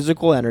actual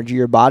physical energy.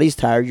 Your body's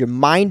tired. Your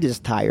mind is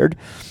tired.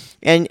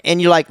 And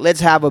you're like,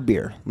 let's have a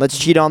beer. Let's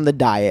cheat on the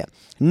diet.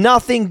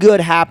 Nothing good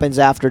happens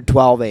after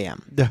 12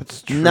 a.m.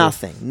 That's true.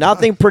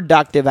 Nothing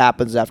productive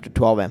happens after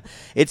 12 a.m.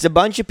 It's a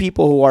bunch of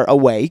people who are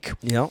awake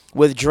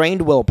with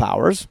drained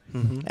willpowers,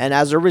 and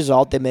as a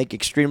result, they make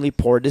extremely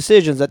poor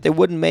decisions that they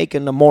wouldn't make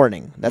in the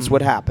morning. That's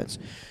what happens.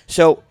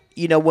 So,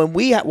 when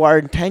we are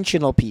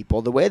intentional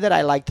people, the way that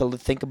I like to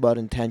think about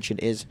intention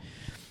is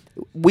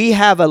we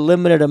have a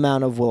limited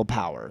amount of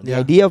willpower. The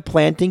idea of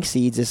planting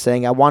seeds is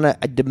saying, I want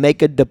to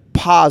make a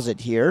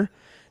deposit here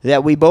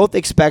that we both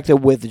expect a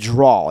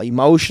withdrawal,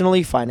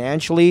 emotionally,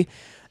 financially,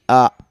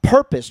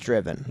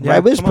 purpose-driven,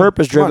 right? With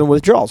purpose-driven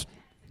withdrawals.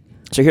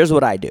 So here's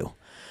what I do.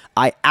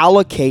 I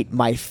allocate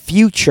my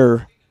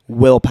future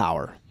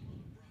willpower.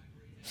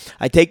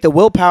 I take the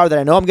willpower that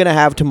I know I'm going to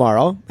have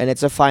tomorrow, and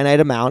it's a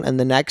finite amount, and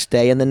the next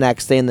day, and the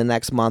next day, and the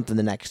next month, and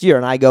the next year,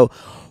 and I go,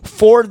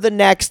 for the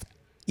next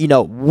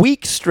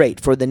week straight,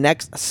 for the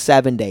next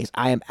 7 days,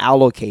 I am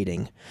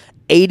allocating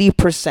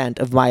 80%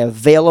 of my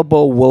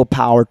available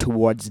willpower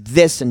towards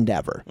this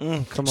endeavor.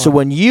 So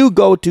when you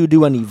go to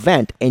do an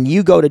event and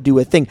you go to do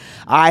a thing,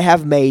 I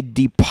have made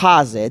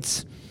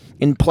deposits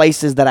in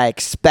places that I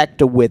expect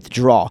to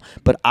withdraw.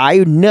 But I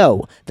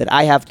know that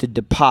I have to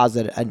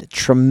deposit a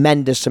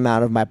tremendous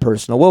amount of my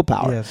personal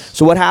willpower. Yes.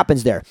 So what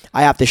happens there?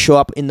 I have to show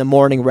up in the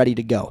morning ready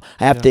to go.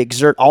 I have to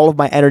exert all of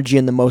my energy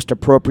in the most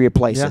appropriate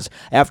places.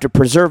 I have to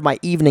preserve my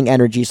evening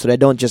energy so that I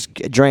don't just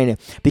drain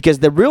it. Because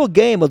the real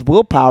game with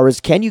willpower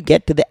is, can you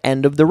get to the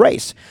end of the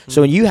race?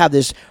 So when you have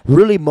this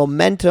really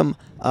momentum,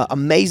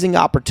 amazing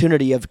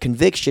opportunity of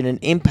conviction and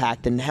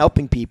impact and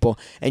helping people,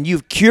 and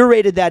you've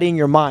curated that in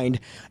your mind,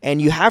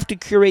 and you have to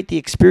curate the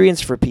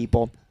experience for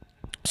people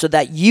so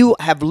that you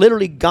have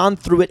literally gone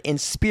through it in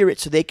spirit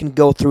so they can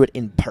go through it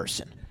in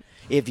person.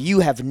 If you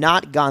have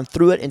not gone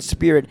through it in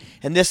spirit,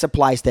 and this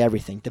applies to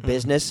everything, to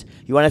business,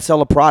 you want to sell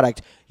a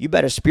product, you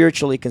better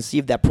spiritually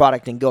conceive that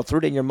product and go through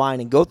it in your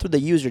mind and go through the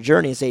user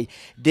journey and say,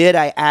 did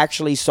I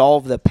actually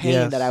solve the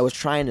pain that I was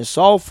trying to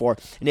solve for?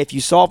 And if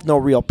you solve no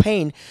real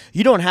pain,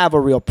 you don't have a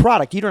real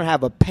product. You don't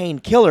have a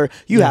painkiller.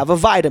 You have a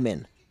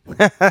vitamin.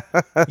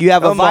 You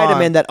have a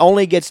vitamin that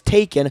only gets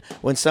taken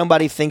when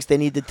somebody thinks they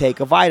need to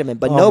take a vitamin.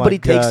 But nobody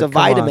takes a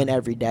vitamin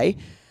every day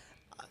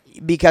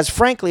because,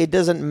 frankly, it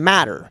doesn't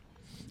matter.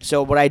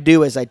 So what I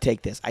do is I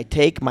take this. I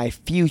take my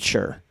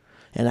future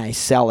and I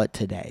sell it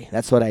today.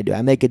 That's what I do.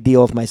 I make a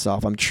deal with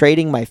myself. I'm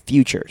trading my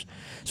futures.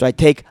 So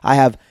I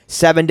have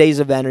 7 days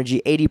of energy.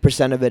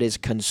 80% of it is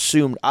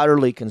consumed,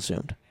 utterly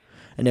consumed.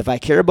 And if I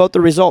care about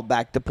the result,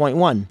 back to point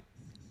one,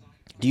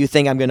 Do you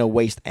think I'm going to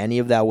waste any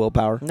of that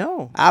willpower?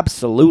 No.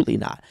 Absolutely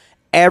not.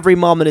 Every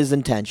moment is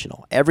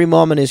intentional. Every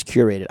moment is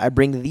curated. I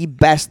bring the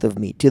best of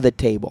me to the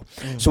table.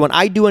 So when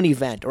I do an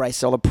event or I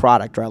sell a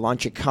product or I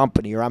launch a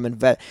company or I'm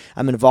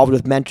involved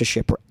with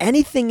mentorship or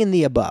anything in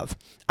the above,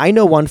 I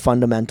know one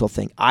fundamental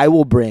thing. I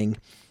will bring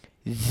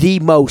the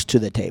most to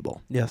the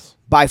table. Yes.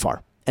 By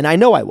far. And I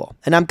know I will.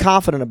 And I'm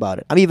confident about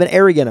it. I'm even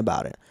arrogant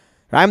about it.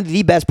 I'm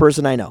the best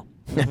person I know.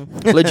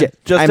 Legit.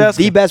 Just I'm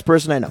asking. the best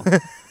person I know.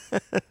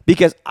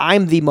 Because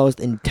I'm the most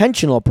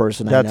intentional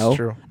person I That's know.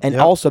 true. And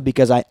Yep. also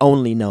because I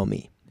only know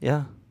me.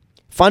 Yeah.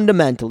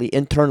 Fundamentally,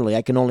 internally,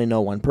 I can only know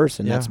one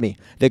person. Yeah. That's me.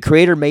 The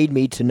Creator made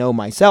me to know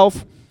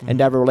myself and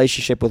to have a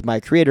relationship with my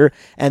Creator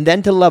and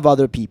then to love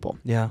other people.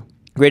 Yeah.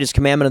 Greatest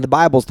commandment in the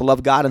Bible is to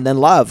love God and then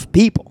love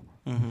people.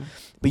 Mm-hmm.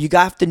 But you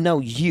have to know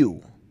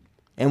you.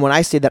 And when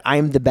I say that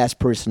I'm the best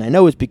person I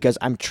know, it's because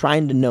I'm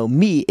trying to know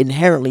me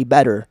inherently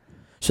better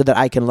so that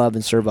I can love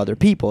and serve other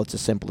people. It's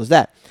as simple as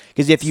that.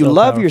 Because if you So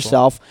love powerful.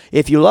 yourself,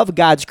 if you love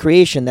God's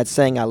creation, that's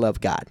saying I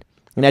love God.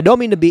 And I don't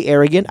mean to be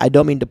arrogant. I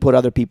don't mean to put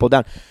other people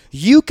down.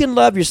 You can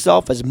love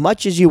yourself as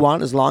much as you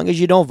want as long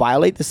as you don't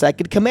violate the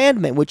second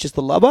commandment, which is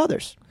to love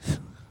others.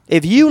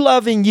 If you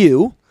loving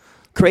you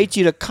creates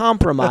you to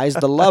compromise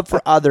the love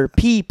for other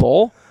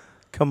people,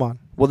 Come on.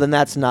 well, then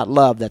that's not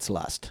love, that's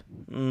lust.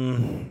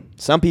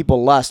 Some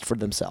people lust for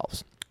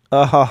themselves.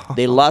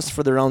 They lust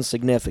for their own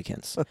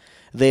significance.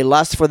 They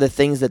lust for the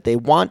things that they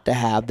want to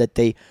have that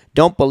they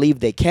don't believe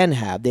they can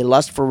have. They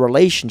lust for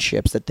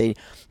relationships that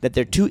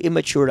they're too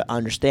immature to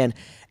understand.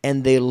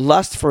 And they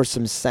lust for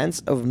some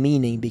sense of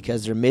meaning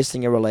because they're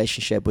missing a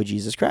relationship with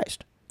Jesus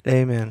Christ.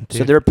 Amen. So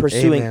dude. they're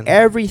pursuing Amen.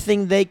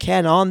 everything they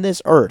can on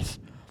this earth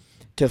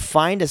to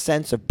find a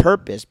sense of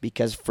purpose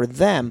because for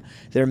them,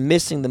 they're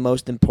missing the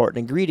most important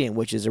ingredient,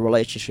 which is a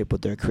relationship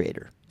with their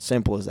Creator.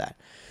 Simple as that.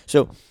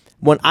 So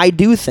when I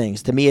do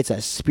things, to me, it's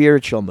a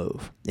spiritual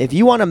move. If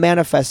you want to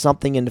manifest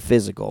something into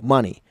physical,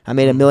 money, I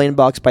made $1 million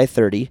by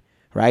 30,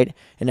 right?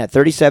 And at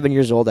 37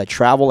 years old, I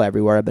travel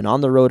everywhere. I've been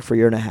on the road for a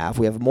year and a half.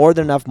 We have more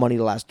than enough money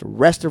to last the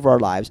rest of our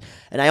lives.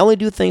 And I only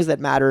do things that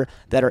matter,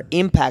 that are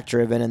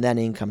impact-driven and then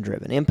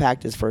income-driven.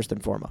 Impact is first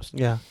and foremost.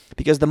 Yeah.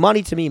 Because the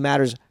money to me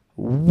matters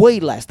way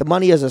less. The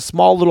money is a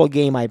small little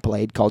game I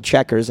played called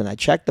checkers, and I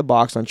checked the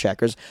box on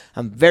checkers.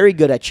 I'm very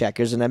good at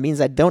checkers, and that means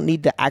I don't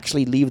need to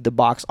actually leave the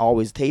box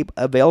always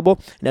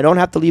available, and I don't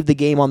have to leave the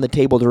game on the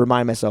table to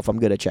remind myself I'm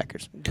good at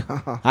checkers.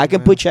 I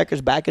can put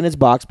checkers back in its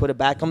box, put it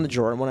back on the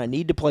drawer, and when I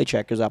need to play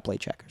checkers, I'll play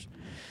checkers.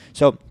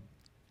 So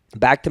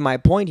back to my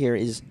point here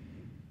is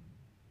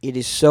it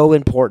is so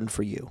important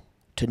for you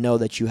to know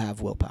that you have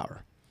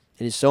willpower.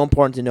 It is so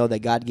important to know that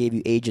God gave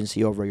you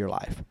agency over your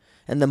life.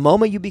 And the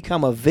moment you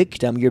become a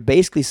victim, you're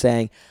basically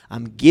saying,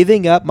 I'm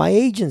giving up my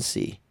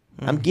agency.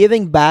 I'm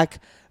giving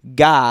back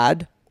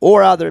God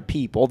or other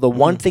people the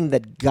one thing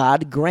that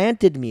God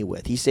granted me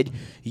with. He said,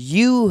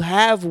 you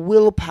have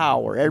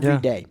willpower every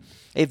day.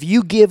 If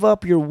you give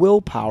up your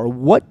willpower,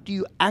 what do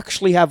you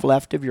actually have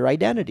left of your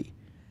identity?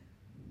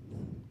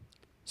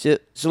 So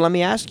let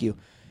me ask you,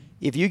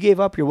 if you gave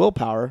up your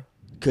willpower,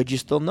 could you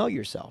still know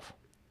yourself?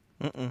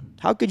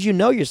 How could you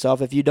know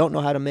yourself if you don't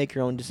know how to make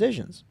your own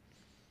decisions?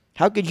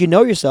 How could you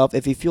know yourself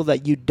if you feel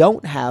that you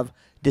don't have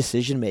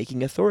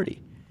decision-making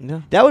authority?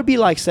 Yeah. That would be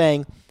like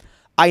saying,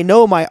 I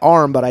know my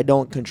arm, but I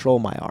don't control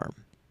my arm.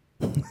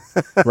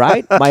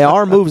 Right? My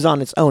arm moves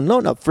on its own.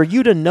 No. For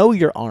you to know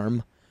your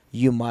arm,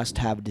 you must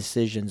have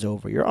decisions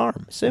over your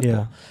arm. Simple.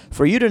 Yeah.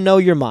 For you to know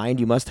your mind,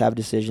 you must have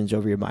decisions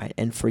over your mind.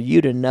 And for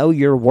you to know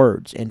your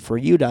words and for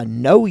you to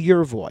know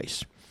your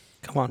voice,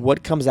 Come on.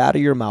 what comes out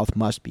of your mouth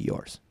must be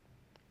yours.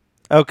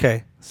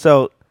 Okay.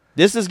 So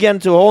This is getting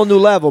to a whole new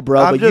level,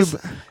 bro. I'm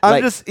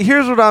just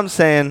here's what I'm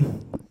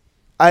saying.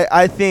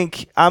 I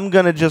think I'm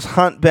gonna just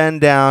hunt Ben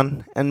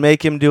down and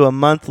make him do a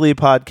monthly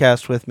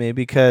podcast with me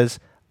because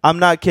I'm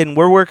not kidding.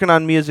 We're working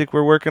on music.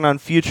 We're working on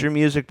future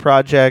music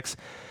projects,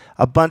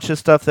 a bunch of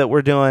stuff that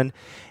we're doing.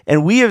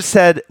 And we have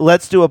said,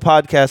 let's do a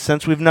podcast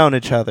since we've known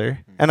each other.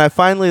 And I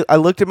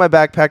looked at my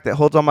backpack that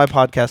holds all my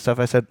podcast stuff.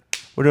 I said,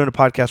 we're doing a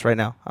podcast right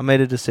now. I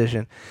made a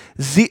decision.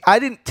 I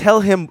didn't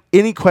tell him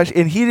any question,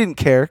 and he didn't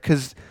care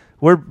because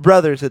we're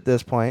brothers at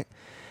this point.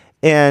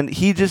 And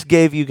he just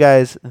gave you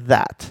guys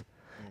that.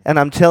 And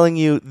I'm telling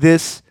you,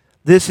 this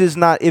is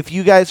not, if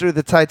you guys are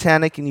the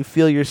Titanic and you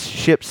feel your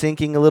ship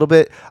sinking a little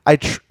bit,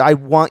 I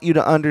want you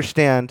to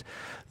understand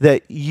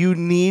that you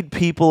need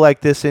people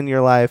like this in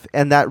your life.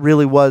 And that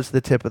really was the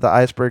tip of the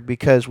iceberg,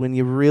 because when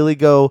you really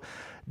go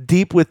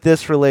deep with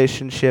this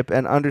relationship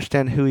and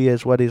understand who he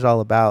is, what he's all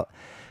about,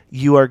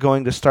 you are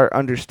going to start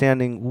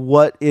understanding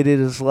what it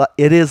is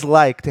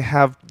like to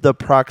have the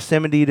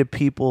proximity to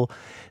people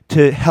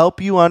to help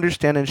you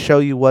understand and show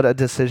you what a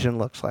decision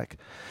looks like.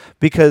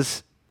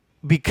 Because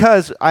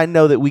I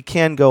know that we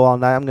can go all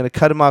night. I'm going to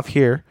cut him off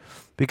here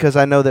because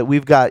I know that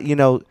we've got,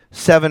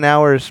 7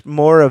 hours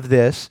more of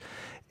this.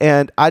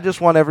 And I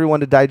just want everyone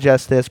to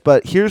digest this.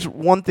 But here's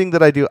one thing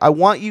that I do. I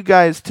want you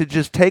guys to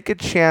just take a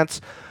chance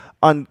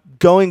on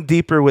going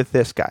deeper with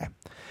this guy.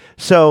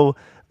 So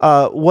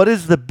what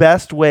is the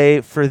best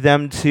way for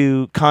them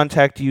to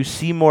contact you,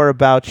 see more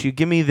about you?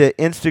 Give me the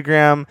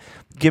Instagram.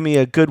 Give me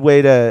a good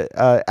way to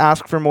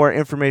ask for more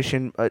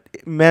information,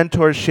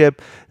 mentorship.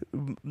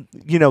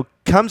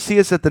 Come see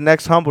us at the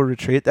next Humble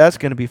Retreat. That's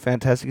going to be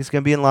fantastic. It's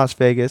going to be in Las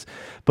Vegas.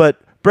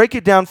 But break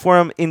it down for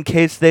them in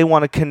case they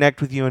want to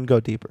connect with you and go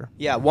deeper.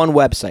 Yeah, one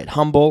website,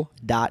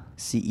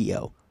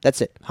 humble.ceo.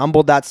 That's it,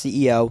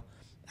 humble.ceo,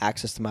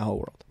 access to my whole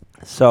world.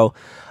 So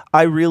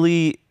I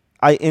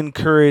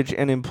encourage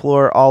and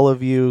implore all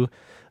of you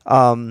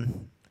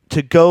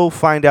to go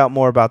find out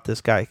more about this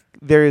guy.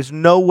 There is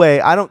no way,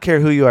 I don't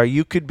care who you are.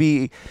 You could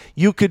be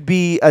a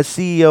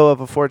CEO of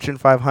a Fortune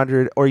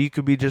 500, or you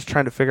could be just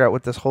trying to figure out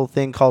what this whole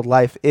thing called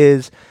life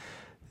is.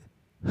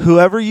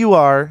 Whoever you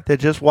are that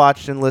just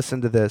watched and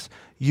listened to this,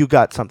 you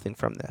got something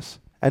from this.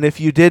 And if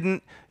you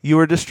didn't, you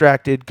were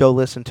distracted, go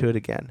listen to it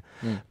again.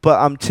 But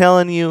I'm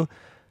telling you,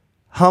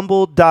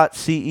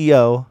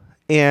 humble.ceo.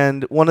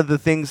 And one of the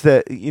things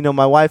that,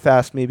 my wife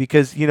asked me,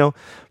 because,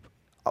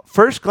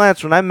 first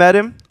glance when I met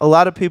him, a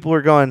lot of people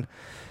were going,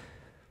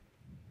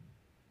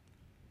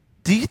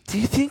 do you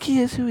think he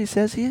is who he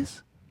says he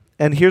is?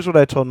 And here's what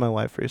I told my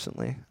wife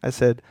recently. I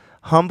said,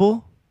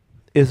 humble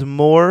is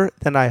more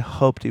than I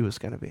hoped he was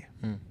going to be.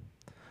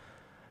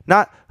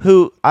 Not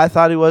who I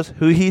thought he was,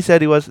 who he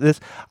said he was.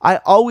 I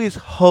always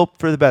hope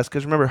for the best,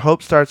 because remember,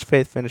 hope starts,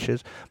 faith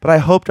finishes. But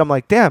I'm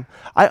like, damn,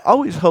 I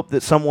always hope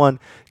that someone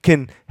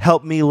can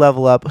help me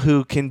level up,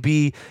 who can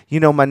be,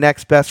 my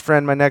next best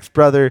friend, my next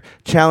brother,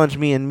 challenge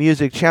me in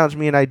music, challenge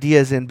me in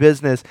ideas, in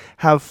business,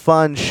 have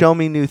fun, show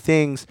me new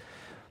things,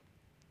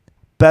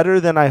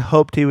 better than I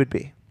hoped he would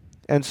be.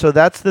 And so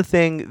that's the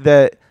thing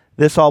that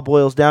this all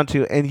boils down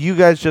to. And you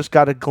guys just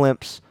got a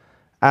glimpse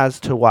as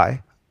to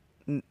why.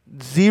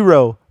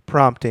 Zero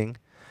prompting.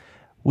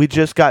 We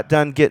just got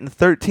done getting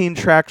 13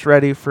 tracks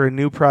ready for a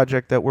new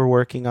project that we're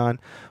working on.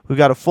 We've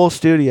got a full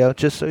studio,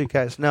 just so you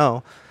guys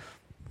know.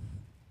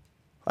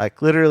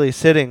 Like literally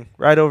sitting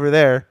right over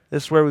there.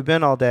 This is where we've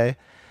been all day.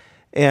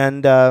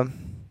 And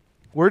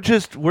we're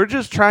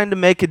just trying to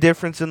make a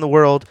difference in the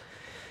world.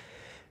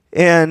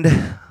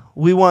 And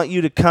we want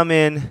you to come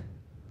in,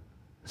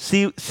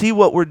 see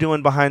what we're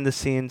doing behind the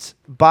scenes,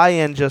 buy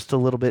in just a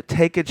little bit,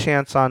 take a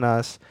chance on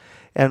us.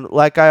 And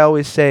like I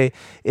always say,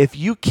 if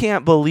you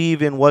can't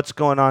believe in what's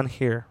going on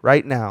here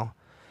right now,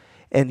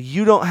 and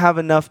you don't have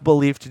enough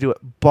belief to do it,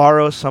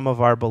 borrow some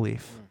of our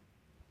belief.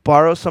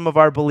 Borrow some of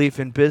our belief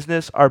in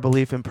business, our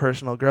belief in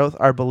personal growth,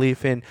 our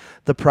belief in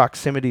the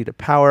proximity to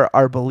power,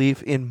 our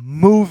belief in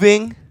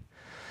moving.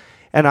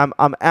 And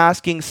I'm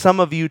asking some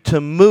of you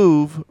to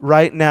move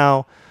right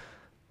now.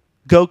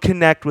 Go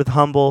connect with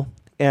Humble.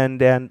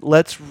 And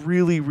let's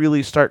really,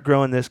 really start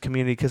growing this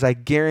community, because I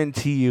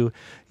guarantee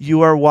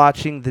you are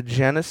watching the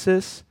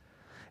genesis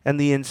and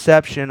the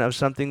inception of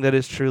something that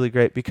is truly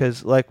great.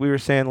 Because like we were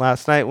saying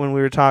last night when we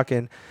were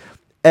talking,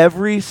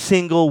 every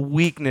single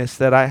weakness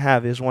that I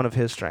have is one of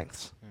his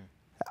strengths.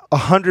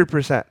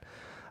 100%.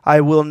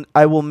 I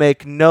will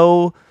make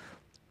no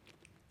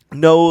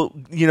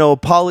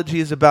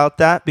apologies about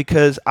that,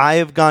 because I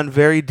have gone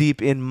very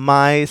deep in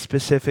my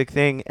specific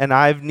thing, and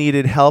I've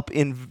needed help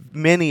in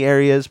many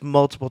areas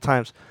multiple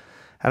times,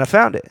 and I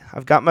found it.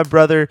 I've got my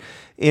brother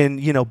in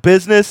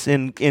business,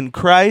 in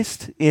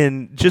Christ,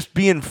 in just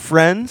being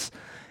friends,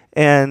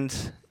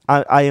 and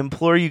I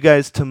implore you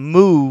guys to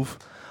move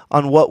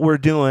on what we're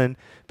doing,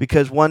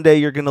 because one day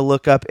you're going to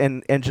look up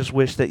and just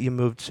wish that you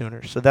moved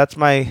sooner. So that's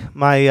my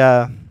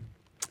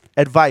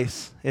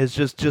advice, is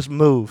just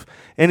move.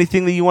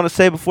 Anything that you want to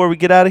say before we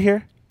get out of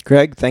here?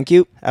 Greg, thank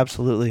you.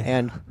 Absolutely.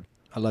 And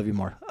I love you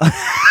more.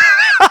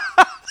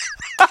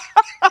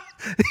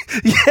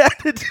 You had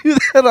to do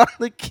that on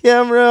the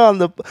camera,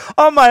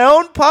 on my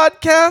own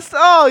podcast?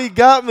 Oh, you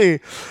got me.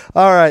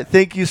 All right.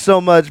 Thank you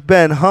so much,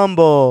 Ben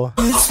Humble.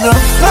 It's the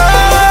final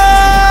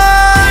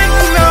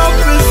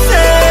percent.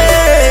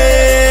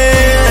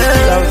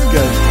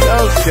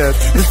 That was good.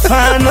 The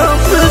final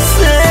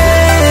percent.